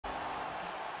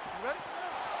You ready?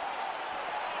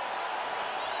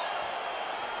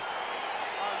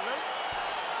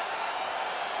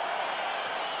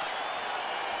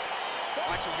 All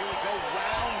right, so here we go.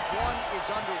 Round one is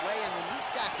underway, and when we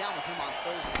sat down with him on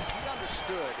Thursday, he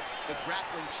understood the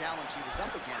grappling challenge he was up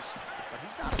against, but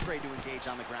he's not afraid to engage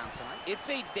on the ground tonight. It's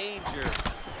a danger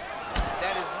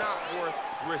that is not worth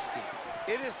risking.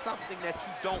 It is something that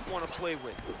you don't want to play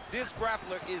with. This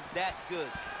grappler is that good.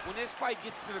 When this fight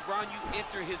gets to the ground, you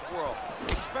enter his world,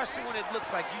 especially when it looks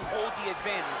like you hold the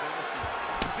advantage on the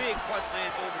feet. Big punch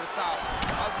lands over the top.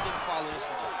 How's he going to follow this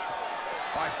one up?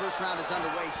 All right, first round is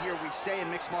underway here. We say in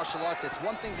mixed martial arts, it's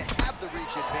one thing to have the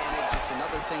reach advantage. It's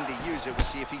another thing to use it. We'll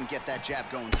see if he can get that jab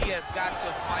going. He has got to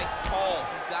fight tall.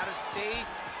 He's got to stay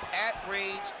at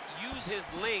range, use his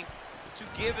length to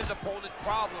give his opponent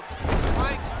problems,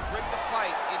 trying to bring the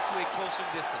fight into a closer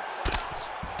distance.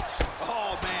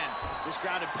 Oh, man, this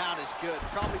ground and pound is good.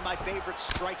 Probably my favorite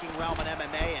striking realm in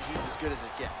MMA, and he's as good as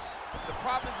it gets. The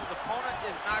problem is his opponent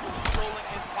is not controlling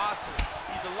his posture.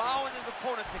 He's allowing his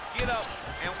opponent to get up,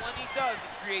 and when he does,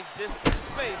 it creates this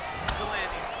space to land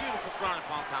these beautiful ground and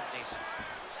pound combinations.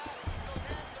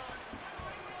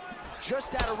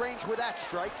 Just out of range with that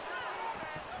strike.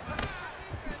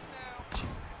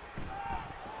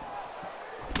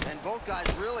 And both guys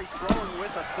really throwing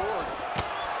with authority.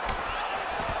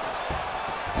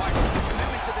 All right, so the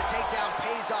commitment to the takedown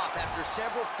pays off. After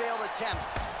several failed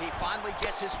attempts, he finally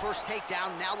gets his first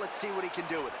takedown. Now let's see what he can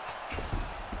do with it.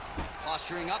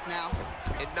 Posturing up now.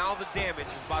 And now the damage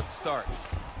is about to start.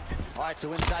 All right,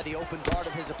 so inside the open guard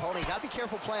of his opponent. You gotta be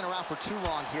careful playing around for too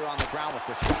long here on the ground with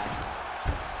this guy.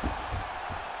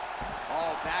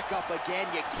 Oh, back up again.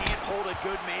 You can't hold a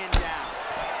good man down.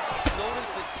 Notice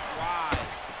the drive.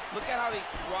 Look at how they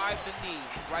drive the knee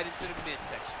right into the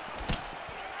midsection.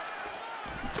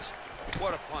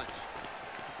 What a punch.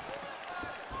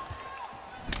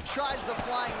 Tries the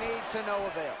flying knee to no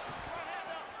avail.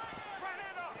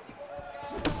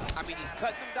 I mean, he's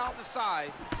cutting them down to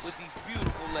size with these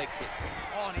beautiful leg kicks.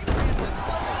 Oh, and he lands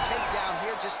another takedown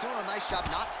here, just doing a nice job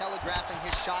not telegraphing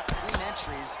his shot. Clean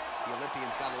entries. The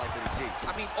Olympian's got to like what he sees.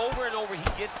 I mean, over and over, he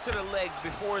gets to the legs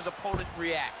before his opponent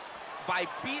reacts. By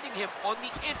beating him on the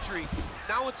entry,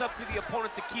 now it's up to the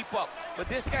opponent to keep up. But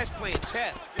this guy's playing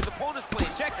chess. His opponent's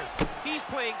playing checkers. He's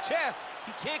playing chess.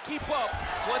 He can't keep up.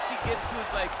 Once he gets to his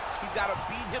legs, he's got to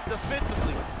beat him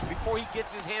defensively before he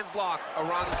gets his hands locked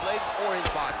around his legs or his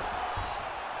body.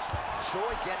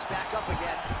 Choi gets back up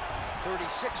again.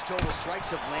 36 total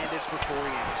strikes have landed for Corey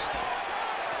Anderson.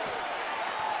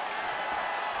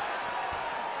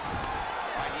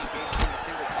 All right, he engages in the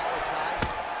single collar tie.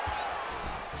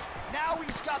 Now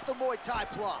he's got the Muay Thai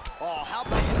plum. Oh, how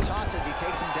about hip toss as he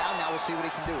takes him down? Now we'll see what he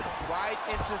can do with it. Right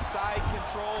into side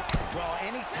control. Well,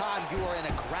 anytime you are in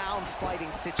a ground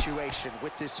fighting situation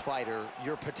with this fighter,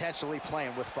 you're potentially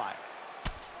playing with fire.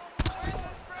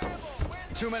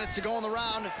 2 minutes to go in the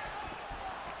round.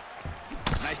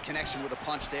 Nice connection with a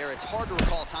punch there. It's hard to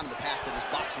recall a time in the past that his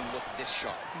boxing looked this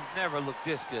sharp. He's never looked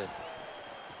this good.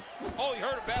 Oh, he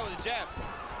hurt him bad with a jab.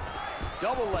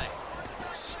 Double leg.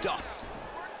 Stuffed.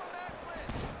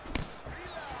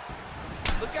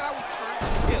 Look at how he turned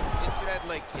his hip into that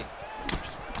leg kick.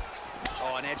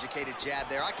 Oh, an educated jab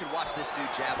there. I could watch this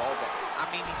dude jab all day. I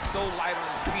mean, he's so light on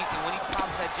his feet, and when he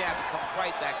pops that jab, it comes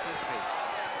right back to his face.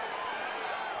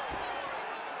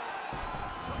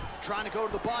 Trying to go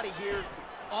to the body here.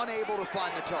 Unable to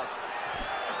find the target.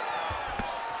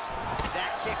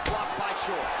 That kick blocked by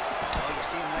Choi. Oh, you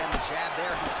see him land the jab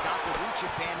there. He's got the reach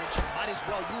advantage. Might as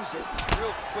well use it.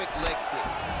 Real quick leg kick.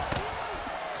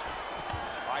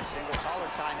 All right, single collar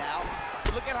tie now.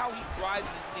 Look at how he drives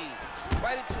his knee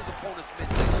right into his opponent's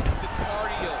midsection. The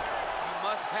cardio you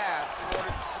must have in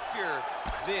order to secure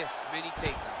this many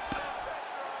takedowns.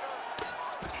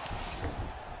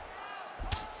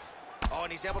 Oh,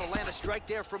 and he's able to land a strike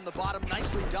there from the bottom.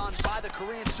 Nicely done by the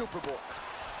Korean Super Bowl.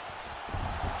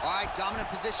 All right, dominant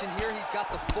position here. He's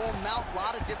got the full mount. A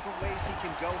lot of different ways he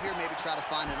can go here. Maybe try to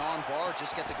find an arm bar or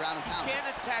just get the ground and pound. He can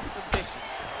attack submission,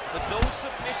 but those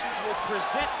submissions will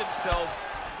present themselves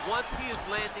once he is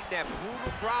landing that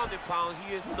brutal ground and pound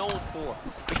he is known for.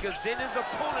 Because then his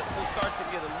opponent will start to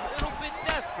get a little bit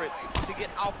desperate to get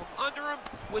out from under him,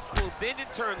 which will then in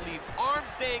turn leave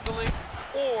arms dangling,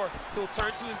 or he'll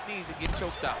turn to his knees and get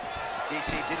choked out.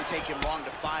 DC, it didn't take him long to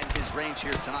find his range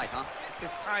here tonight, huh?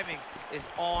 His timing is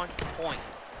on point.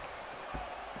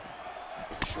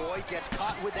 Choi gets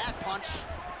caught with that punch.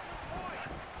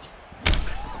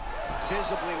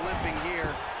 Visibly limping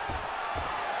here.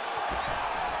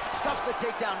 Stuffs the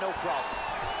takedown, no problem.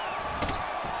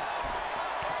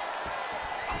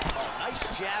 Oh, nice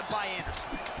jab by Anderson.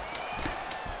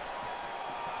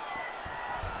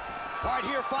 All right,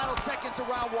 here, final seconds of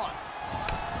round one.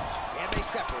 And they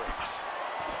separate.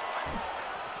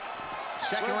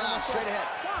 Second round, straight ahead.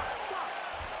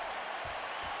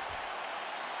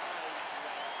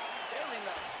 Very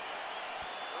nice.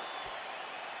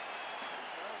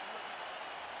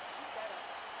 Keep that up.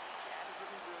 Jab is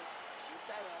looking good. Keep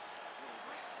that up.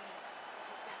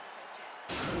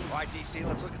 All right, DC,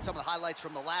 let's look at some of the highlights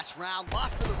from the last round. Lot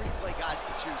for the replay guys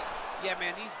to choose from. Yeah,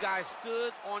 man, these guys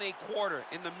stood on a quarter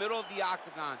in the middle of the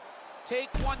octagon. Take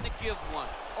one to give one.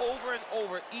 Over and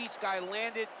over, each guy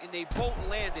landed, and they both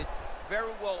landed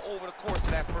very well over the course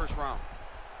of that first round.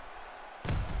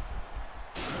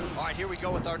 All right, here we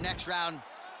go with our next round.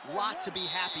 Lot to be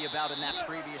happy about in that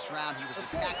previous round. He was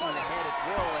attacking the head at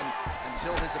will, and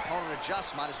until his opponent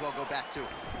adjusts, might as well go back to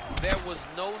it. There was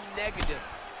no negative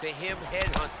to him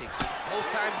headhunting.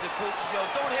 Most times the coaches yell,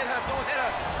 don't hit her, don't hit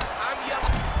her. I'm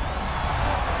yelling.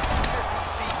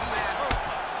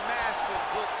 Massive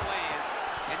hook lands,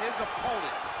 and his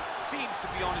opponent seems to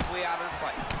be on his way out of the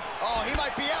fight. Oh, he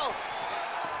might be out.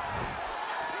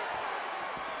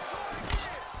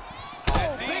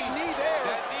 Oh, big knee there.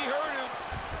 That knee hurt him.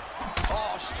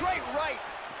 Oh, straight right.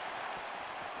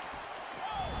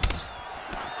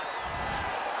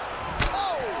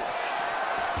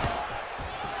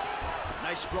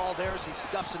 Nice sprawl there as he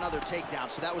stuffs another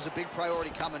takedown. So that was a big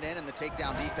priority coming in, and the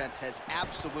takedown defense has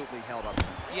absolutely held up.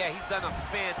 Yeah, he's done a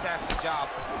fantastic job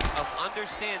of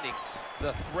understanding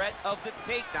the threat of the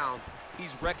takedown.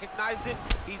 He's recognized it,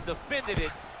 he's defended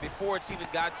it before it's even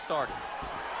got started.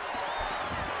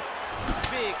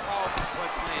 Big, powerful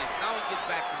punch land. Now he gets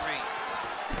back to range.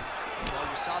 Well,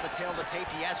 you saw the tail of the tape.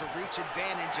 He has a reach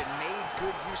advantage and made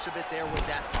good use of it there with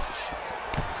that punch.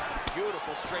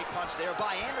 Beautiful straight punch there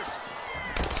by Anderson.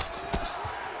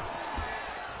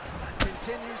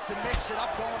 Continues to mix it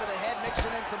up, going to the head, mixing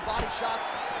in some body shots.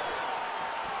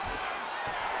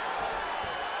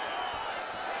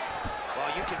 Well,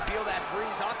 you can feel that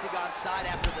breeze octagon side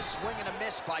after the swing and a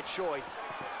miss by Choi.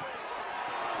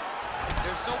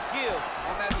 There's no give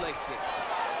on that leg kick.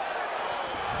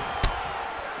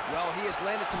 Well, he has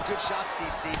landed some good shots,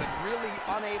 DC, but really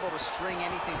unable to string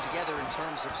anything together in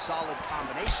terms of solid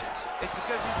combinations. It's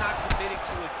because he's not committing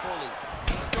to it fully.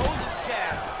 He throws his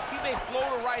jab. He may float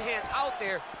a right hand out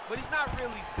there, but he's not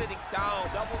really sitting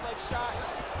down. Double leg shot.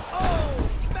 Oh,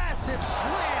 massive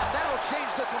slam. That'll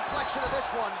change the complexion of this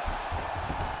one.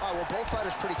 All right, well, both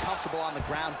fighters pretty comfortable on the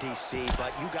ground, DC,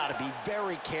 but you got to be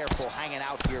very careful hanging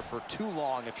out here for too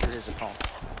long if you're his opponent.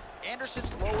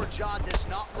 Anderson's lower jaw does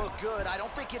not look good. I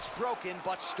don't think it's broken,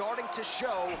 but starting to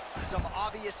show some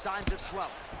obvious signs of swelling.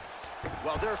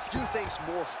 Well, there are few things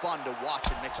more fun to watch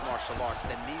in mixed martial arts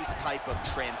than these type of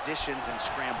transitions and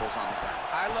scrambles on the ground.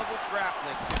 High-level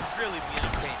grappling can really be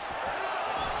entertaining.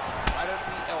 Right under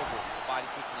the elbow, body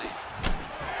kick land.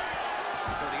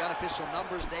 So the unofficial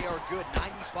numbers, they are good.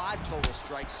 95 total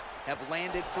strikes have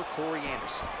landed for Corey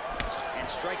Anderson. And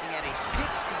striking at a 63%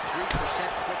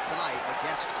 clip tonight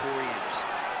against Corey Anderson.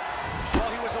 Well,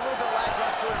 he was a little bit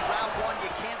lackluster in round one. You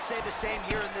can't say the same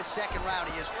here in this second round.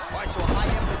 He is, all right, so a high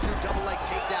amplitude double leg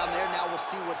takedown there. Now we'll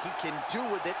see what he can do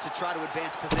with it to try to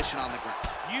advance position on the ground.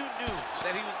 You knew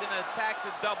that he was going to attack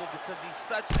the double because he's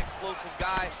such an explosive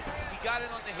guy. He got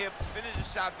it on the hip, finished the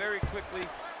shot very quickly.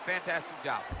 Fantastic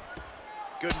job.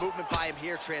 Good movement by him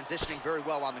here, transitioning very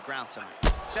well on the ground tonight.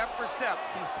 Step for step,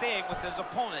 he's staying with his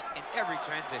opponent in every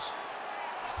transition.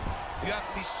 You have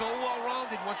to be so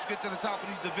well-rounded once you get to the top of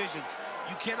these divisions.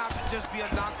 You cannot just be a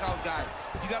knockout guy.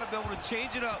 You got to be able to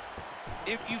change it up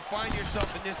if you find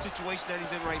yourself in this situation that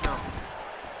he's in right now.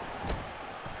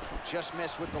 Just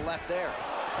missed with the left there.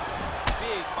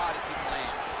 Big body kick land.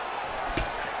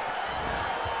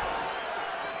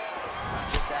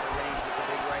 Just out of range with the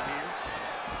big right hand.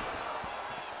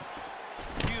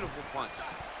 Beautiful punch.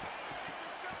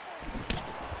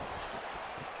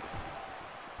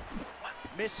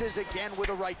 Misses again with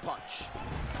a right punch.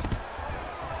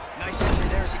 Nice entry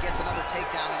there as he gets another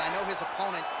takedown, and I know his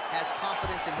opponent has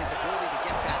confidence in his ability to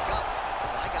get back up.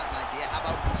 But I got an idea. How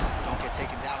about don't get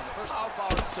taken down in the first place?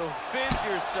 How about defend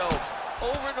yourself?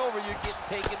 Over and over, you're getting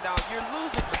taken down. You're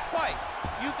losing the fight.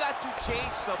 You got to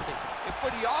change something. And for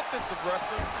the offensive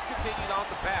wrestler, just continue down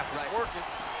the path. It's working.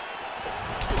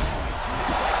 Huge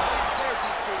strike there,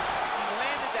 DC. He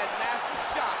landed that massive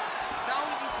shot. Now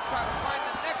he needs to try to find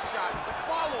the next shot, the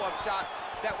follow-up shot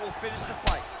that will finish the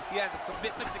fight. He has a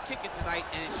commitment to kicking tonight,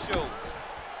 and it shows.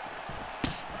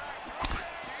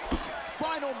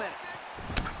 Final minute.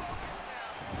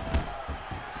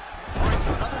 All right,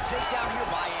 so another takedown here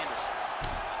by Anderson.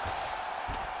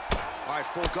 All right,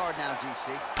 full guard now,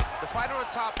 DC. The fighter on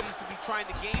top needs to be trying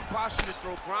to gain posture to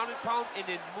throw ground and pound and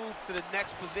then move to the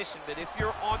next position. But if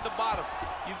you're on the bottom,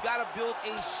 you've got to build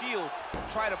a shield.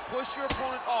 Try to push your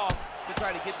opponent off to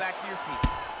try to get back to your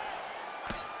feet.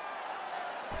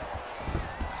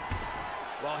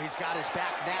 Well, he's got his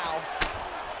back now.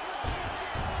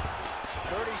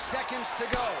 30 seconds to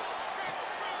go.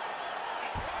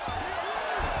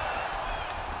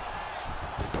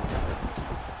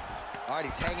 All right,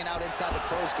 he's hanging out inside the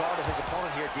closed guard of his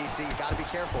opponent here, DC. You got to be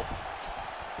careful.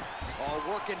 Oh,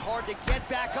 working hard to get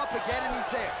back up again, and he's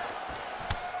there.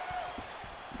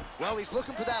 Well, he's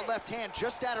looking for that left hand,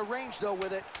 just out of range, though,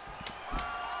 with it.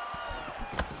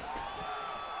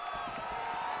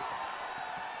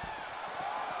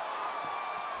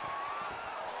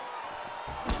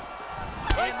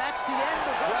 And that's the end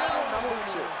of round number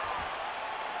 2.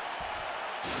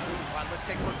 All right, let's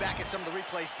take a look back at some of the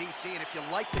replays, DC, and if you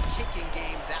like the kicking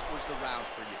game, that was the round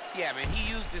for you. Yeah, man, he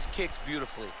used his kicks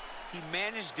beautifully. He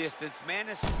managed distance,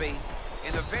 managed space,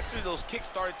 and eventually those kicks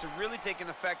started to really take an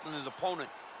effect on his opponent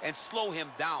and slow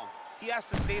him down. He has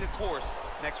to stay the course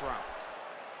next round.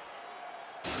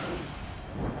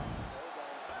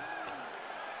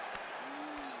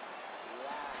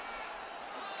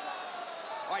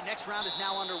 All right, next round is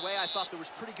now underway. I thought there was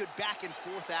pretty good back and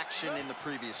forth action in the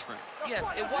previous frame. Yes,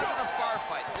 it wasn't a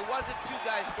firefight. It wasn't two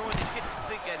guys throwing the kitchen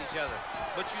sink at each other.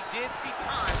 But you did see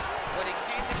times when it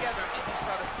came together and you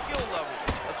saw the skill level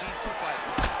of these two fighters.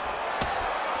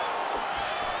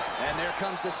 And there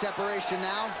comes the separation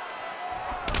now.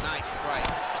 Nice strike.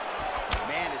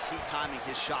 Man, is he timing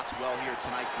his shots well here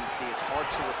tonight, DC. It's hard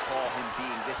to recall him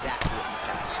being this accurate in the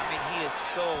past. I mean, he is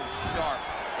so sharp.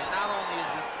 And not only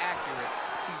is he accurate,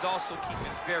 he's also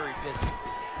keeping very busy.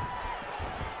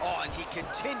 Oh, and he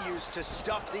continues to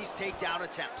stuff these takedown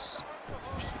attempts.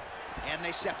 And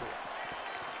they separate.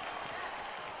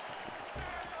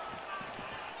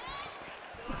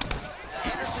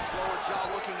 Anderson's lower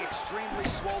jaw looking extremely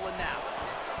swollen now.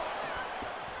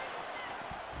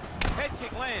 Head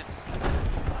kick lands.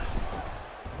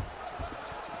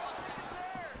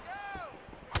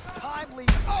 Timely.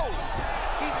 Oh!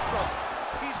 He's in trouble.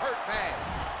 He's hurt bad.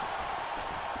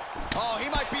 Oh, he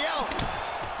might be out.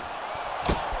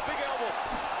 Big elbow.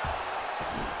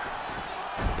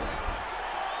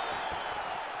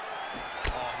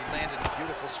 Oh, he landed a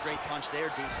beautiful straight punch there,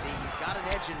 DC. He's got an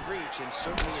edge in reach and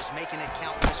certainly is making it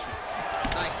count in this one.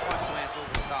 Nice punch lands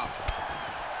over the top.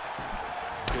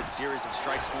 Good series of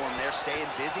strikes for him there, staying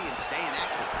busy and staying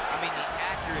accurate. I mean, the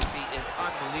accuracy is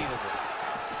unbelievable.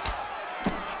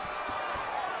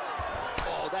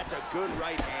 Oh, that's a good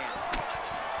right hand.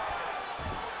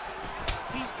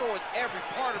 He's throwing every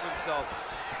part of himself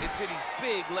into these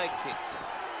big leg kicks.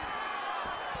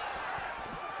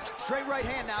 Straight right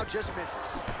hand now, just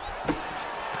misses.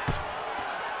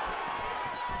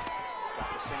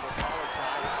 Got the single collar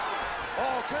tie.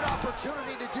 Oh, good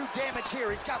opportunity to do damage here.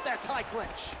 He's got that tie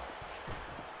clinch.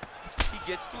 He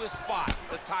gets to his spot,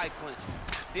 the tie clinch.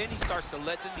 Then he starts to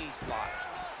let the knees fly.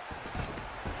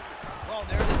 Well,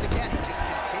 there it is again. He just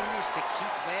continues to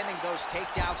keep landing those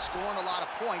takedowns, scoring a lot of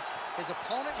points. His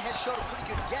opponent has showed a pretty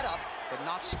good getup, but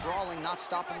not sprawling, not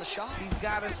stopping the shot. He's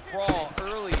got to sprawl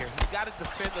earlier. He's got to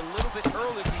defend a little bit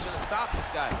earlier if he's going to stop this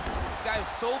guy. This guy is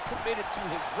so committed to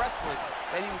his wrestling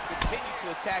that he will continue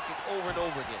to attack it over and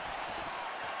over again.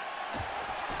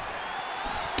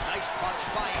 Nice punch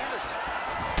by Anderson.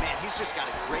 Man, he's just got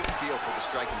a great feel for the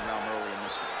striking realm early in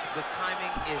this one. The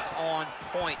timing is on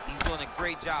point. He's doing a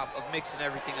great job of mixing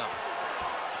everything up.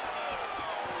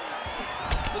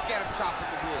 Look at him chopping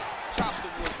the wood. Chop the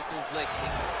wood with those leg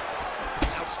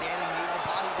kicks. Outstanding knee to the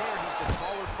body there. He's the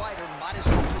taller fighter. Might as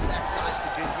well put that size to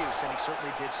good use, and he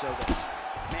certainly did so there.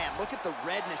 Man, look at the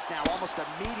redness now almost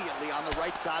immediately on the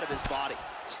right side of his body.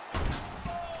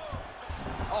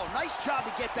 Oh, nice job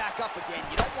to get back up again.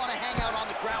 You don't want to hang out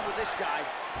on the ground with this guy.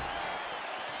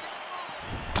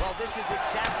 Well, this is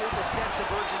exactly the sense of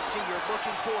urgency you're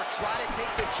looking for. Try to take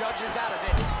the judges out of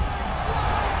it.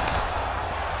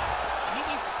 He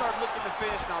needs to start looking to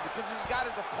finish now because he's got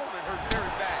his opponent hurt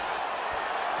very bad.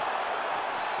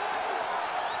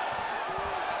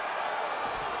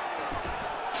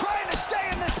 Trying to stay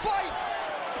in this fight.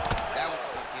 That one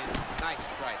stuck in. Nice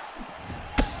strike.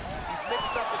 He's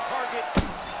mixed up his target.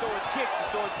 He's throwing kicks. He's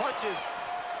throwing punches.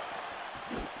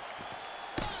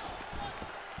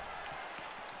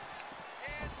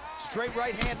 Straight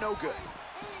right hand, no good.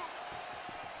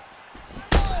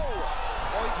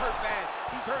 Oh, he's hurt bad.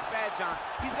 He's hurt bad, John.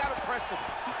 He's got to press him.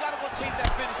 He's got to go chase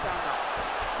that finish down now.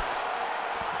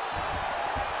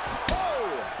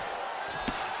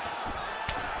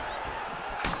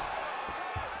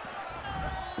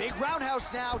 Big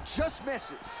roundhouse now, just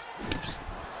misses.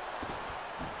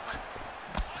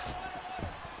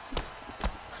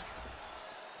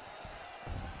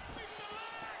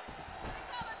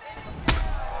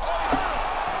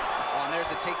 There's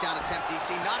a takedown attempt,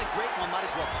 DC. Not a great one. Might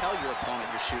as well tell your opponent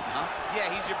you're shooting, huh? Yeah,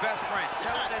 he's your best friend.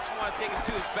 Tell him that you want to take him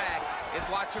to his back and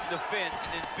watch him defend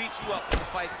and then beat you up when the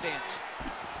fight stands.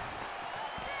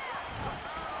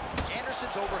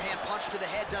 Anderson's overhand punch to the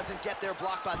head doesn't get there,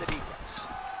 blocked by the defense.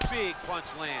 Big punch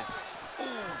land. Ooh.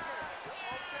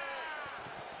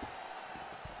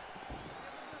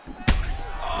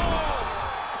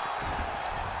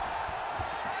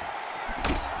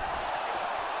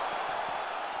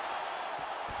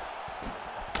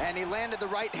 And he landed the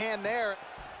right hand there.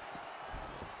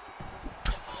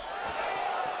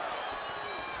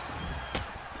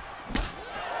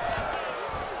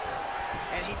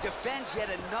 And he defends yet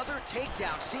another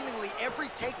takedown. Seemingly every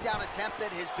takedown attempt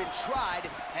that has been tried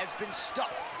has been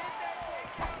stuffed.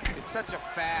 It's such a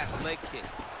fast leg kick.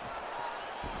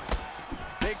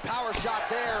 Big power shot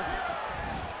there.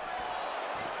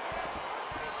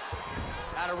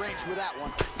 Out of range with that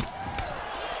one.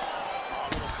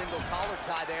 Single collar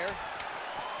tie there.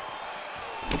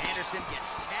 Anderson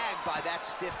gets tagged by that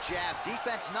stiff jab.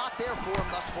 Defense not there for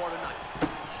him thus far tonight.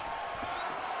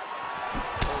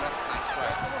 Oh, that's a nice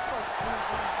strike.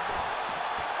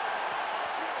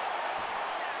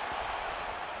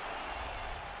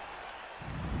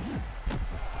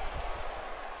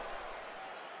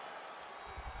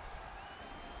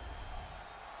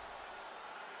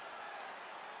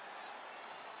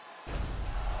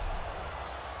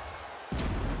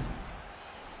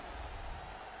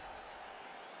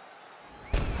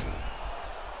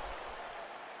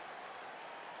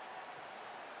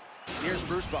 Here's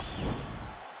Bruce Buffer.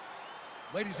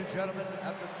 Ladies and gentlemen,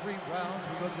 after 3 rounds,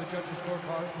 we go to the judges'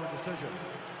 scorecards for a decision.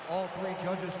 All 3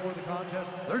 judges scored the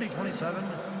contest 30-27.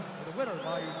 For the winner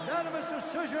by unanimous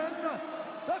decision,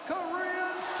 the Korean